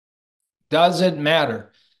Does it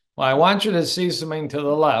matter? Well, I want you to see something to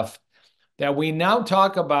the left that we now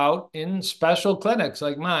talk about in special clinics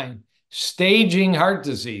like mine, staging heart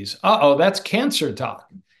disease. Uh-oh, that's cancer talk.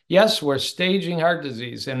 Yes, we're staging heart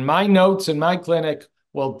disease. And my notes in my clinic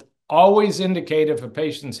will always indicate if a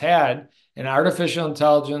patient's had an artificial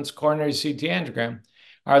intelligence coronary CT angiogram.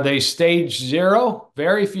 Are they stage zero?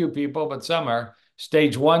 Very few people, but some are.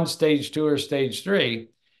 Stage one, stage two, or stage three.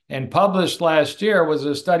 And published last year was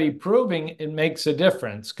a study proving it makes a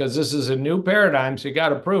difference because this is a new paradigm, so you got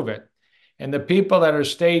to prove it. And the people that are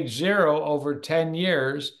stage zero over 10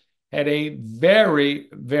 years had a very,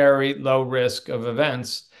 very low risk of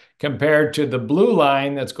events compared to the blue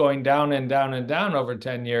line that's going down and down and down over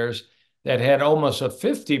 10 years that had almost a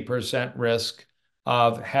 50% risk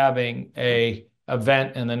of having a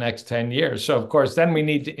event in the next 10 years. So of course, then we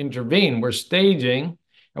need to intervene. We're staging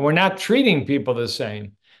and we're not treating people the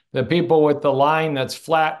same. The people with the line that's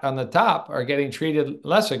flat on the top are getting treated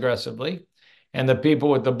less aggressively. And the people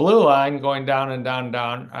with the blue line going down and down and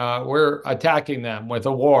down, we're attacking them with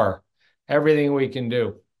a war, everything we can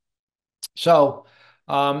do. So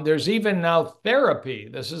there's even now therapy.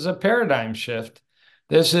 This is a paradigm shift.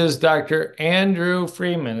 This is Dr. Andrew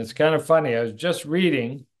Freeman. It's kind of funny. I was just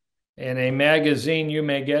reading in a magazine you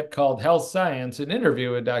may get called Health Science, an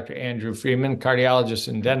interview with Dr. Andrew Freeman, cardiologist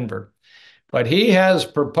in Denver. But he has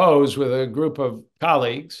proposed with a group of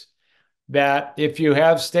colleagues that if you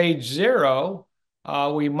have stage zero,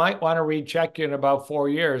 we might want to recheck you in about 4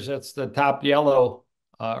 years. That's the top yellow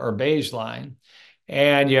or beige line.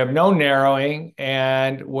 And you have no narrowing,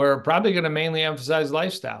 and we're probably going to mainly emphasize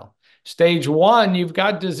lifestyle. Stage one, you've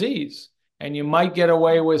got disease, and you might get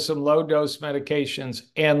away with some low dose medications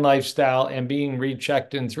and lifestyle and being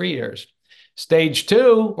rechecked in 3 years. Stage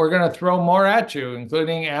two, we're going to throw more at you,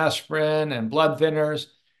 including aspirin and blood thinners,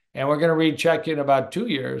 and we're going to recheck you in about 2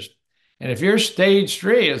 years. And if you're stage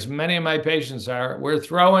three, as many of my patients are, we're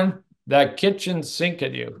throwing the kitchen sink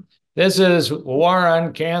at you. This is war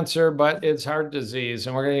on cancer, but it's heart disease.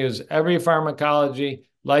 And we're going to use every pharmacology,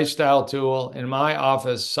 lifestyle tool in my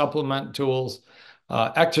office, supplement tools,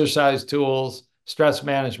 exercise tools, stress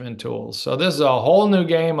management tools. So this is a whole new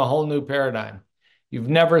game, a whole new paradigm. You've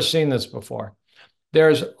never seen this before.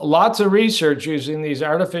 There's lots of research using these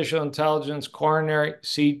artificial intelligence coronary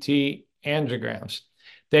CT angiograms.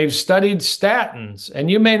 They've studied statins, and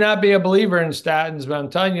you may not be a believer in statins, but I'm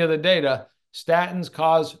telling you the data. Statins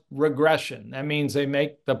cause regression. That means they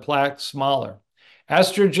make the plaque smaller.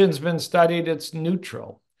 Estrogen's been studied, it's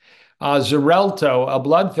neutral. Xarelto, a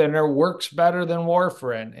blood thinner, works better than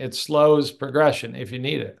warfarin. It slows progression if you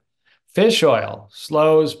need it. Fish oil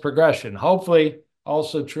slows progression. Hopefully,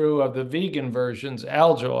 also true of the vegan versions,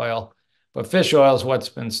 algae oil, but fish oil is what's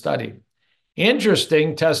been studied.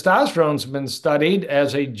 Interesting, testosterone's been studied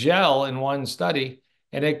as a gel in one study,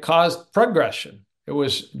 and it caused progression. It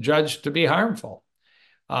was judged to be harmful,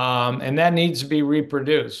 and that needs to be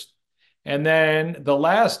reproduced. And then the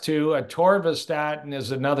last two, atorvastatin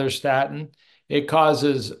is another statin. It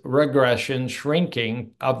causes regression,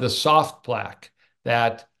 shrinking of the soft plaque,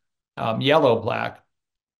 that yellow plaque.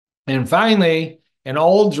 And finally, an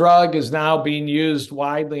old drug is now being used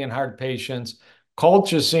widely in heart patients.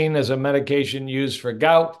 Colchicine is a medication used for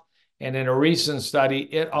gout, and in a recent study,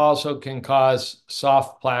 it also can cause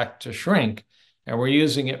soft plaque to shrink, and we're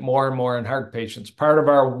using it more and more in heart patients. Part of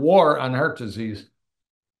our war on heart disease.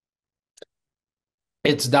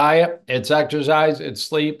 It's diet, it's exercise, it's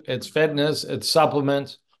sleep, it's fitness, it's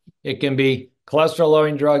supplements. It can be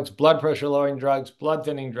cholesterol-lowering drugs, blood pressure-lowering drugs, blood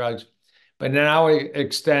thinning drugs, but now it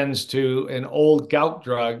extends to an old gout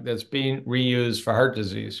drug that's being reused for heart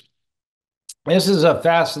disease. This is a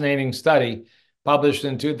fascinating study published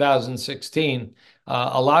in 2016.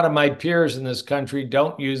 A lot of my peers in this country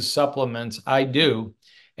don't use supplements. I do.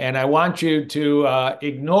 And I want you to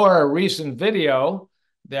ignore a recent video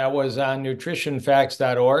that was on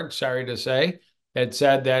nutritionfacts.org, sorry to say, that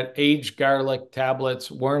said that aged garlic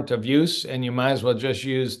tablets weren't of use and you might as well just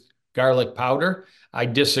use garlic powder. I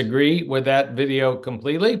disagree with that video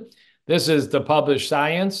completely. This is the published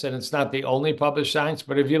science, and it's not the only published science,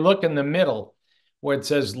 but if you look in the middle where it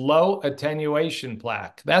says low attenuation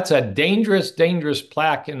plaque, that's a dangerous, dangerous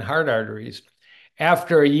plaque in heart arteries.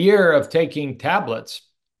 After a year of taking tablets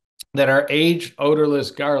that are aged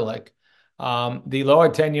odorless garlic, the low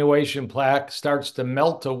attenuation plaque starts to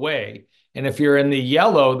melt away. And if you're in the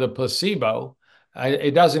yellow, the placebo,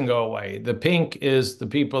 it doesn't go away. The pink is the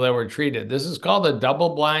people that were treated. This is called a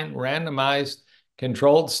double-blind, randomized,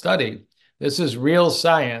 controlled study. This is real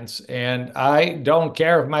science, and I don't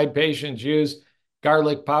care if my patients use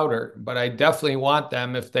garlic powder, but I definitely want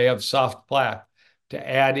them, if they have soft plaque, to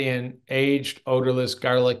add in aged odorless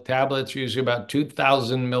garlic tablets, usually about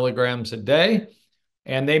 2,000 milligrams a day.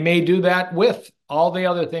 And they may do that with all the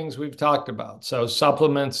other things we've talked about. So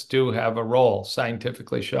supplements do have a role,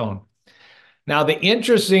 scientifically shown. Now, the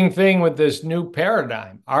interesting thing with this new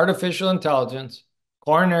paradigm, artificial intelligence,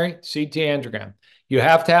 coronary CT angiogram, you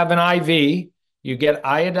have to have an IV. You get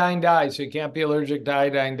iodine dye, so you can't be allergic to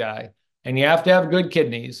iodine dye, and you have to have good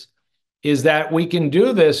kidneys, is that we can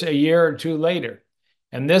do this a year or two later.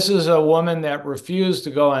 And this is a woman that refused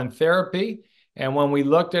to go on therapy. And when we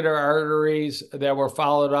looked at her arteries that were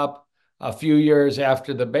followed up a few years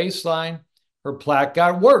after the baseline, her plaque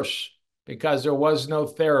got worse because there was no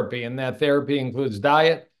therapy. And that therapy includes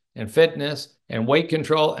diet and fitness and weight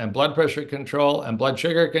control and blood pressure control and blood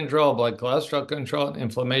sugar control, blood cholesterol control, and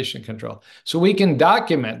inflammation control. So we can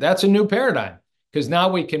document. That's a new paradigm because now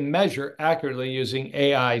we can measure accurately using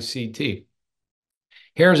AI-CT.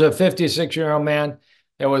 Here's a 56-year-old man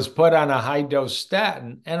that was put on a high-dose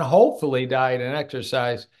statin and hopefully diet and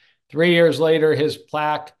exercise. 3 years later, his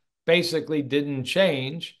plaque basically didn't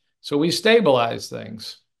change, so we stabilized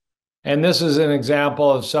things. And this is an example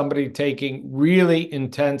of somebody taking really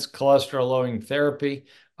intense cholesterol-lowering therapy,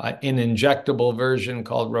 an injectable version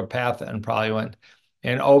called Repatha and Praluent.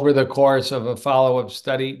 And over the course of a follow-up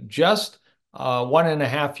study, just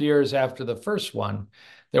 1.5 years after the first one,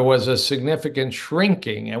 there was a significant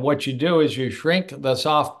shrinking. And what you do is you shrink the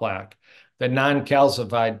soft plaque, the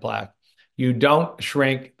non-calcified plaque. You don't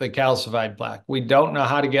shrink the calcified plaque. We don't know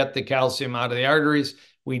how to get the calcium out of the arteries.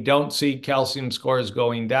 We don't see calcium scores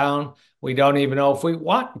going down. We don't even know if we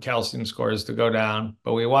want calcium scores to go down,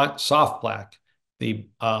 but we want soft plaque, the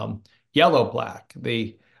yellow plaque,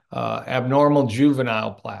 the abnormal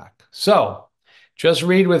juvenile plaque. So just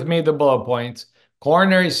read with me the bullet points.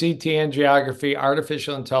 Coronary CT angiography,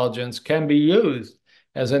 artificial intelligence can be used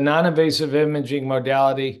as a non-invasive imaging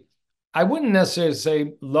modality. I wouldn't necessarily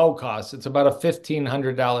say low cost. It's about a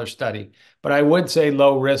 $1,500 study, but I would say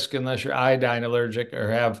low risk unless you're iodine allergic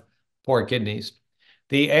or have poor kidneys.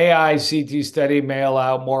 The AI-CT study may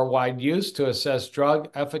allow more wide use to assess drug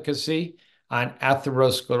efficacy on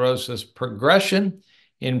atherosclerosis progression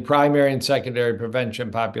in primary and secondary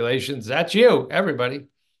prevention populations. That's you, everybody.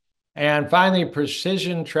 And finally,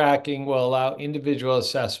 precision tracking will allow individual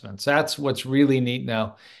assessments. That's what's really neat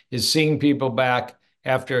now, is seeing people back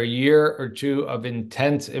after a year or two of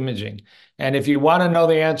intense imaging. And if you want to know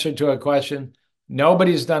the answer to a question,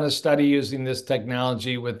 nobody's done a study using this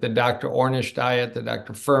technology with the Dr. Ornish diet, the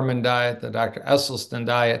Dr. Furman diet, the Dr. Esselstyn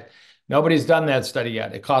diet. Nobody's done that study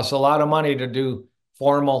yet. It costs a lot of money to do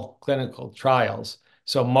formal clinical trials.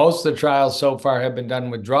 So most of the trials so far have been done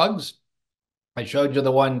with drugs. I showed you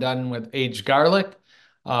the one done with aged garlic.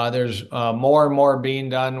 There's more and more being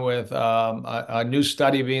done with a new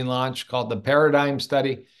study being launched called the Paradigm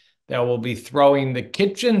Study that will be throwing the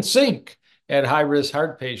kitchen sink at high-risk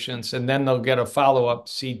heart patients, and then they'll get a follow-up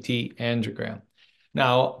CT angiogram.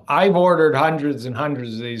 Now, I've ordered hundreds and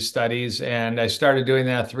hundreds of these studies, and I started doing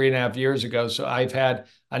that 3.5 years ago. So I've had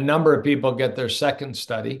a number of people get their second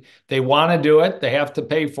study. They want to do it. They have to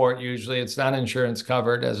pay for it. Usually it's not insurance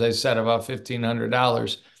covered, as I said, about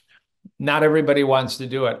 $1,500. Not everybody wants to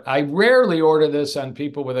do it. I rarely order this on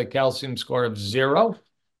people with a calcium score of 0,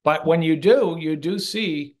 but when you do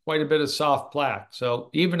see quite a bit of soft plaque. So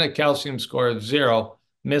even a calcium score of 0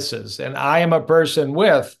 misses. And I am a person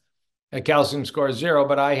with a calcium score of 0,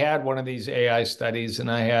 but I had one of these AI studies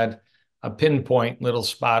and I had a pinpoint little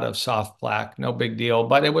spot of soft plaque. No big deal,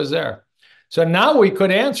 but it was there. So now we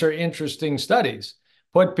could answer interesting studies.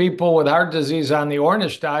 Put people with heart disease on the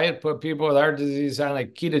Ornish diet, put people with heart disease on a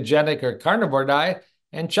ketogenic or carnivore diet,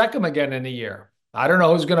 and check them again in a year. I don't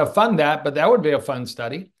know who's going to fund that, but that would be a fun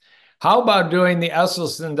study. How about doing the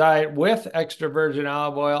Esselstyn diet with extra virgin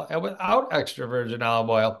olive oil and without extra virgin olive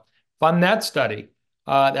oil? Fund that study.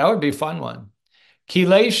 That would be a fun one.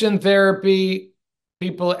 Chelation therapy,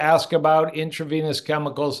 people ask about intravenous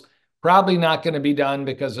chemicals. Probably not going to be done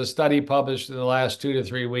because a study published in the last 2 to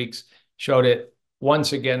 3 weeks showed it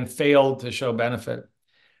once again failed to show benefit.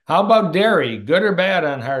 How about dairy? Good or bad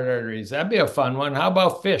on heart arteries? That'd be a fun one. How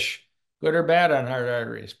about fish? Good or bad on heart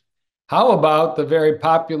arteries? How about the very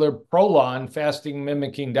popular Prolon fasting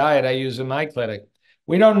mimicking diet I use in my clinic?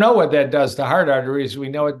 We don't know what that does to heart arteries. We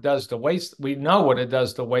know it does to we know what it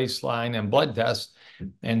does to waistline and blood tests,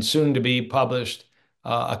 and soon to be published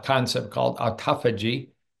a concept called autophagy.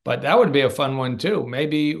 But that would be a fun one too.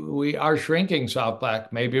 Maybe we are shrinking soft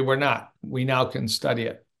plaque. Maybe we're not. We now can study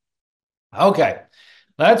it. Okay,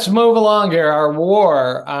 let's move along here. Our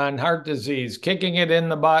war on heart disease, kicking it in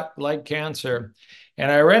the butt like cancer.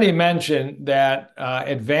 And I already mentioned that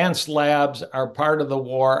advanced labs are part of the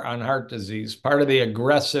war on heart disease, part of the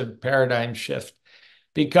aggressive paradigm shift.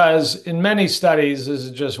 Because in many studies, this is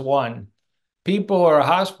just one, people who are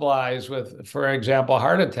hospitalized with, for example,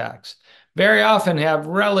 heart attacks, very often have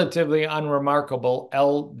relatively unremarkable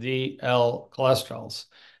LDL cholesterols.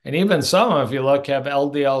 And even some, if you look, have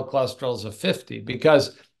LDL cholesterols of 50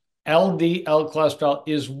 because LDL cholesterol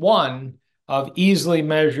is one of easily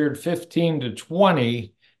measured 15 to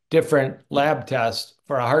 20 different lab tests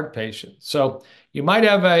for a heart patient. So you might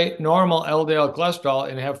have a normal LDL cholesterol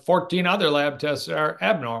and have 14 other lab tests that are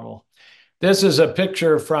abnormal. This is a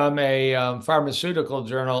picture from a pharmaceutical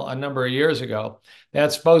journal a number of years ago.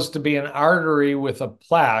 That's supposed to be an artery with a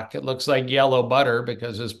plaque. It looks like yellow butter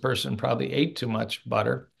because this person probably ate too much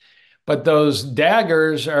butter. But those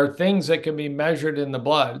daggers are things that can be measured in the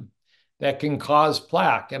blood that can cause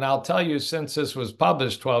plaque. And I'll tell you, since this was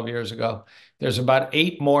published 12 years ago, there's about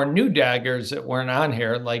 8 more new daggers that weren't on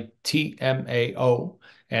here, like TMAO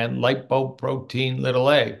and lipoprotein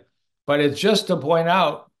little a. But it's just to point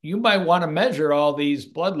out, you might want to measure all these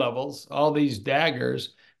blood levels, all these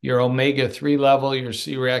daggers, your omega-3 level, your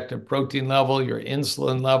C-reactive protein level, your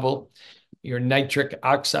insulin level, your nitric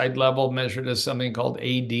oxide level measured as something called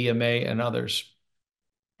ADMA and others.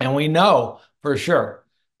 And we know for sure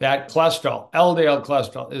that cholesterol, LDL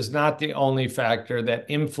cholesterol, is not the only factor, that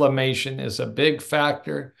inflammation is a big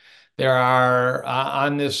factor. There are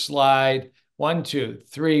on this slide 1, 2,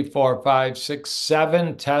 3, 4, 5, 6,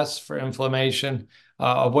 7 tests for inflammation,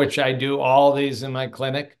 of which I do all these in my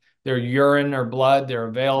clinic. They're urine or blood, they're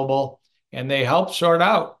available, and they help sort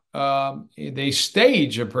out. They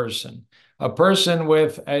stage a person. A person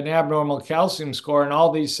with an abnormal calcium score, and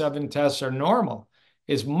all these 7 tests are normal,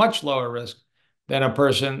 is much lower risk than a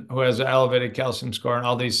person who has an elevated calcium score, and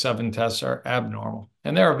all these 7 tests are abnormal,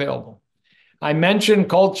 and they're available. I mentioned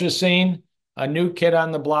colchicine, a new kid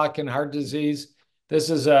on the block in heart disease. This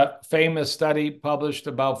is a famous study published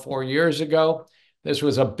about 4 years ago. This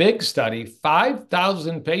was a big study,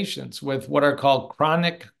 5,000 patients with what are called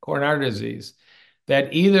chronic coronary disease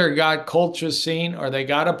that either got colchicine or they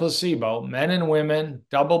got a placebo, men and women,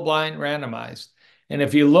 double-blind, randomized. And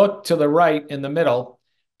if you look to the right in the middle,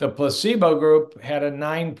 the placebo group had a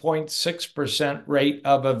 9.6% rate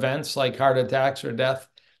of events like heart attacks or death,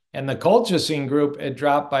 and the colchicine group, it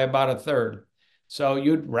dropped by about a third. So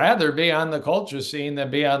you'd rather be on the colchicine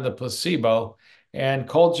than be on the placebo. And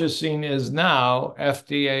colchicine is now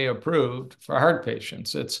FDA approved for heart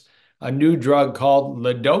patients. It's a new drug called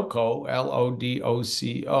Lodoco,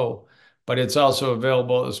 Lodoco, but it's also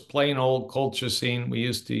available as plain old colchicine we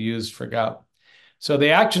used to use for gout. So the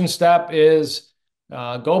action step is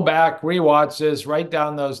go back, rewatch this, write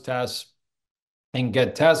down those tests, and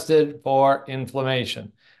get tested for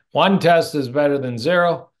inflammation. 1 test is better than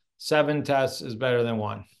 0. 7 tests is better than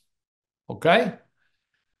 1. Okay?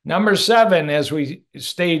 Number 7, as we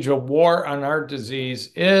stage a war on heart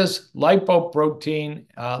disease, is lipoprotein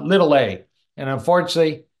little a. And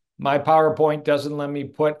unfortunately, my PowerPoint doesn't let me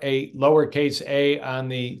put a lowercase a on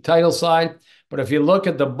the title slide. But if you look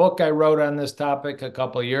at the book I wrote on this topic a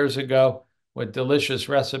couple of years ago with delicious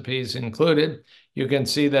recipes included, you can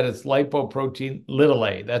see that it's lipoprotein little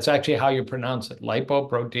a. That's actually how you pronounce it,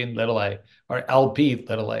 lipoprotein little a, or LP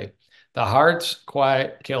little a, the heart's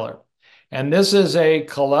quiet killer. And this is a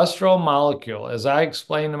cholesterol molecule. As I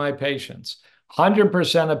explain to my patients,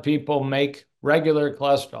 100% of people make regular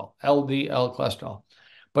cholesterol, LDL cholesterol,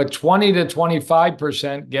 but 20 to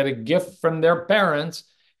 25% get a gift from their parents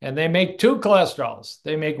and they make 2 cholesterols.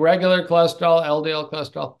 They make regular cholesterol, LDL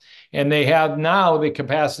cholesterol, and they have now the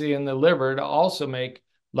capacity in the liver to also make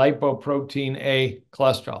lipoprotein A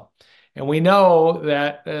cholesterol. And we know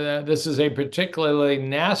that this is a particularly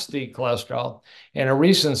nasty cholesterol. And a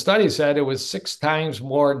recent study said it was 6 times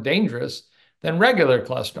more dangerous than regular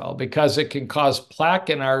cholesterol because it can cause plaque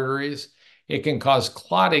in arteries, it can cause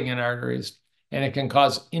clotting in arteries, and it can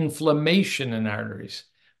cause inflammation in arteries.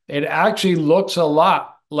 It actually looks a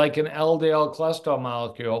lot like an LDL cholesterol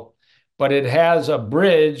molecule, but it has a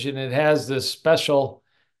bridge and it has this special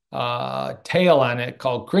tail on it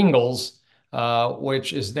called Kringles,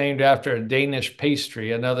 which is named after a Danish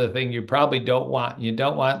pastry. Another thing you probably don't want. You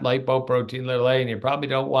don't want lipoprotein little a, and you probably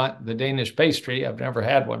don't want the Danish pastry. I've never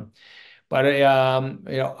had one. But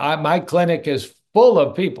my clinic is full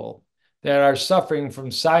of people that are suffering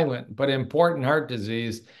from silent but important heart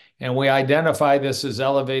disease, and we identify this as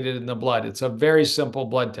elevated in the blood. It's a very simple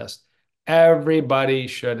blood test. Everybody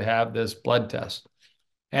should have this blood test.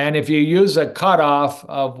 And if you use a cutoff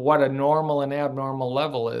of what a normal and abnormal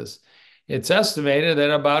level is, it's estimated that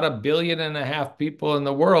about 1.5 billion people in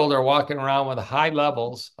the world are walking around with high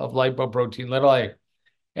levels of lipoprotein little a.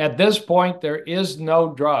 At this point, there is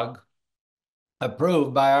no drug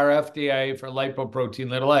approved by our FDA for lipoprotein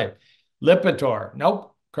little a. Lipitor,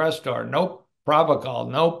 nope. Crestor, nope. Pravachol,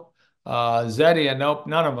 nope. Zetia, nope.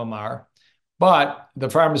 None of them are. But the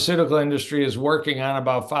pharmaceutical industry is working on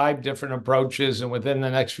about 5 different approaches, and within the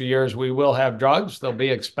next few years, we will have drugs. They'll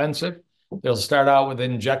be expensive. They'll start out with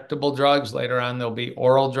injectable drugs. Later on, there'll be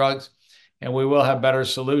oral drugs, and we will have better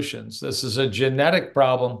solutions. This is a genetic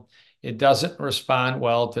problem. It doesn't respond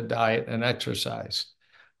well to diet and exercise.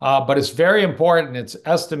 But it's very important. It's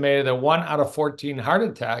estimated that 1 out of 14 heart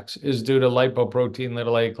attacks is due to lipoprotein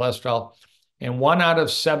little a cholesterol, and 1 out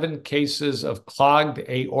of 7 cases of clogged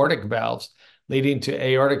aortic valves leading to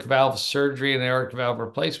aortic valve surgery and aortic valve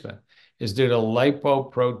replacement is due to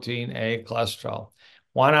lipoprotein A cholesterol.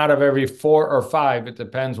 1 out of every 4 or 5, it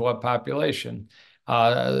depends what population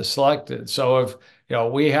selected. So if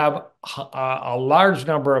we have a large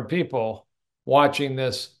number of people watching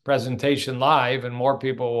this presentation live, and more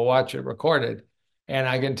people will watch it recorded. And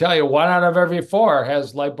I can tell you 1 out of every 4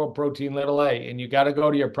 has lipoprotein little a, and you got to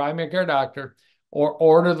go to your primary care doctor or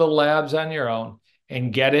order the labs on your own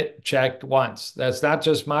and get it checked once. That's not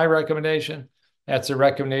just my recommendation. That's a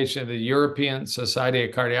recommendation of the European Society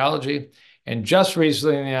of Cardiology. And just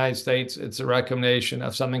recently in the United States, it's a recommendation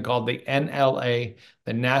of something called the NLA,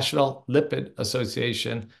 the National Lipid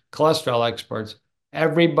Association, cholesterol experts.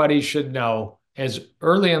 Everybody should know as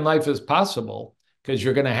early in life as possible, because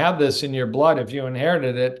you're going to have this in your blood if you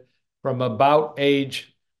inherited it from about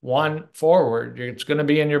age 1 forward. It's going to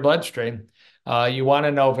be in your bloodstream. You want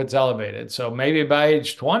to know if it's elevated. So maybe by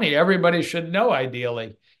age 20, everybody should know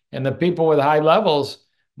ideally. And the people with high levels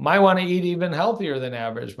might want to eat even healthier than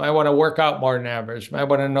average, might want to work out more than average, might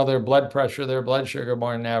want to know their blood pressure, their blood sugar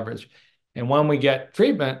more than average. And when we get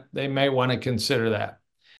treatment, they may want to consider that.